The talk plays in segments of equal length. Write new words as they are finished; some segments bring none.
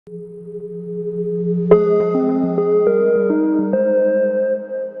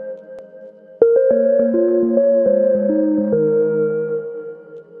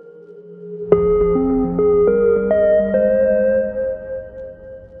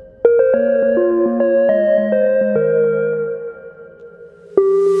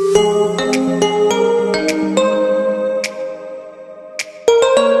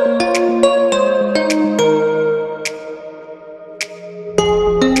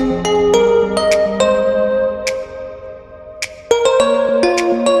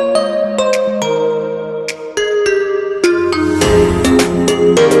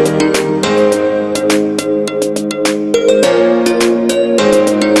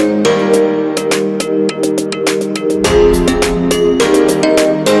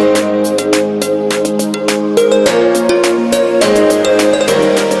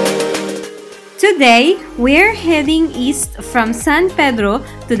Today, we're heading east from San Pedro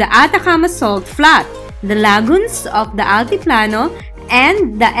to the Atacama Salt Flat, the lagoons of the Altiplano,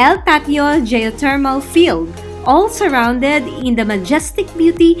 and the El Tatio Geothermal field, all surrounded in the majestic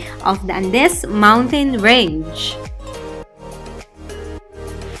beauty of the Andes mountain range.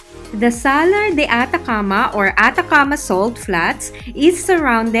 The Salar de Atacama or Atacama Salt Flats is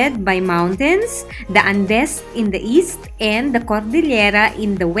surrounded by mountains, the Andes in the east and the Cordillera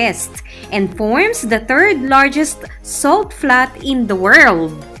in the west, and forms the third largest salt flat in the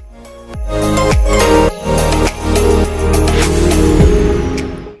world.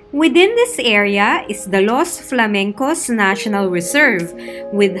 Within this area is the Los Flamencos National Reserve,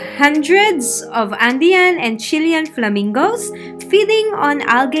 with hundreds of Andean and Chilean flamingos feeding on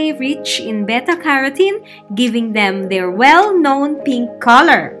algae rich in beta-carotene, giving them their well-known pink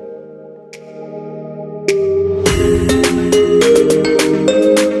color.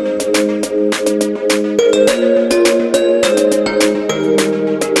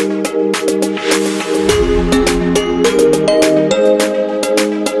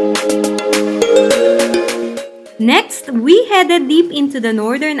 Next, we headed deep into the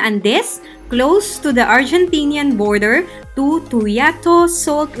northern Andes, close to the Argentinian border, to Tatio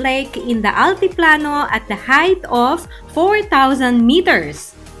Salt Lake in the Altiplano at the height of 4,000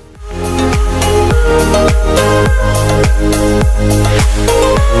 meters.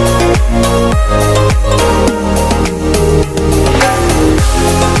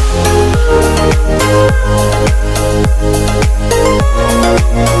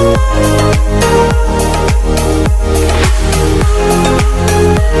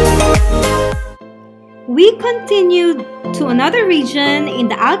 We continued to another region in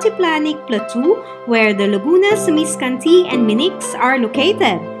the Altiplanic Plateau where the Lagunas Miscanti and Minix are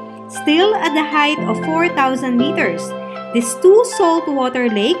located, still at the height of 4,000 meters. These two saltwater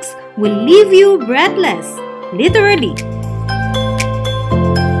lakes will leave you breathless, literally.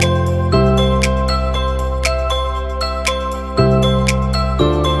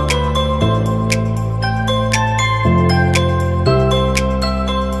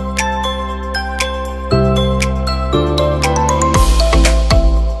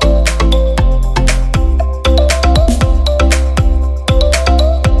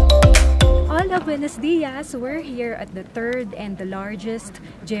 Buenos dias! We're here at the third and the largest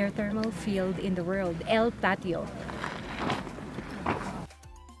geothermal field in the world, El Tatio.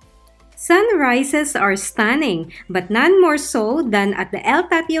 Sunrises are stunning, but none more so than at the El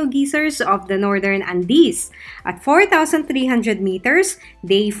Tatio Geysers of the northern Andes. At 4,300 meters,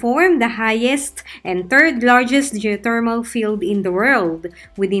 they form the highest and third largest geothermal field in the world,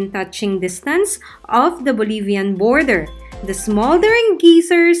 within touching distance of the Bolivian border. The smoldering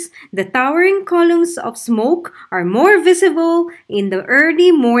geysers, the towering columns of smoke are more visible in the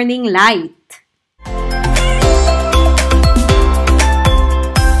early morning light.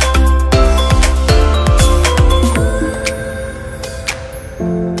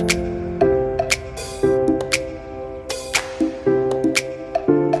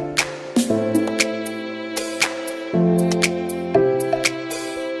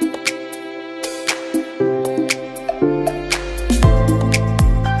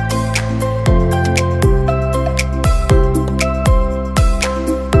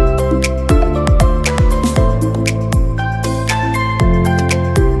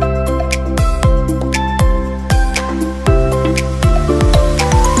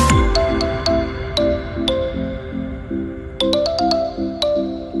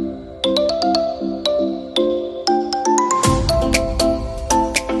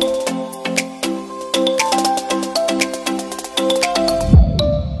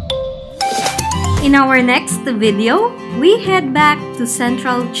 In our next video, we head back to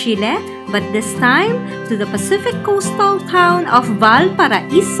central Chile but this time to the Pacific coastal town of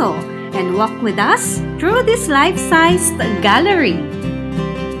Valparaiso, and walk with us through this life-sized gallery.